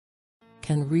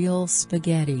Can real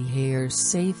spaghetti hair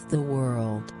save the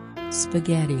world?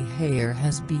 Spaghetti hair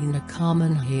has been a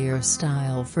common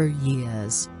hairstyle for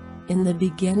years. In the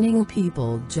beginning,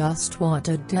 people just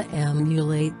wanted to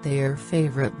emulate their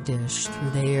favorite dish through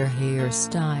their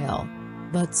hairstyle.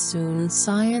 But soon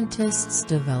scientists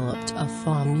developed a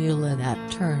formula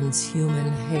that turns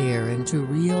human hair into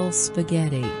real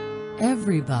spaghetti.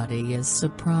 Everybody is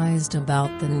surprised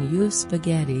about the new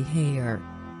spaghetti hair.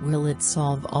 Will it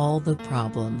solve all the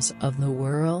problems of the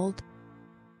world?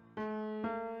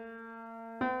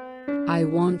 I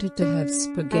wanted to have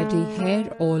spaghetti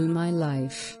hair all my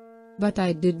life, but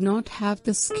I did not have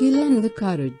the skill and the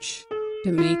courage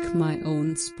to make my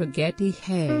own spaghetti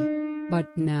hair.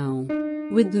 But now,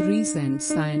 with the recent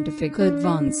scientific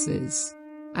advances,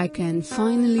 I can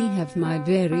finally have my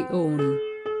very own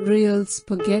real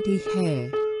spaghetti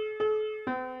hair.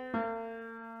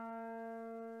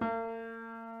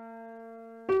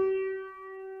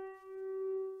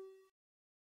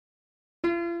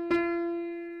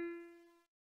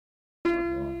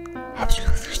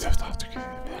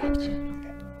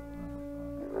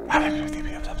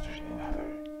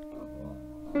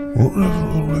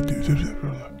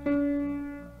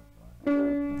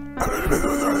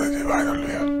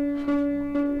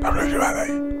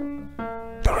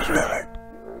 Dersuperanton.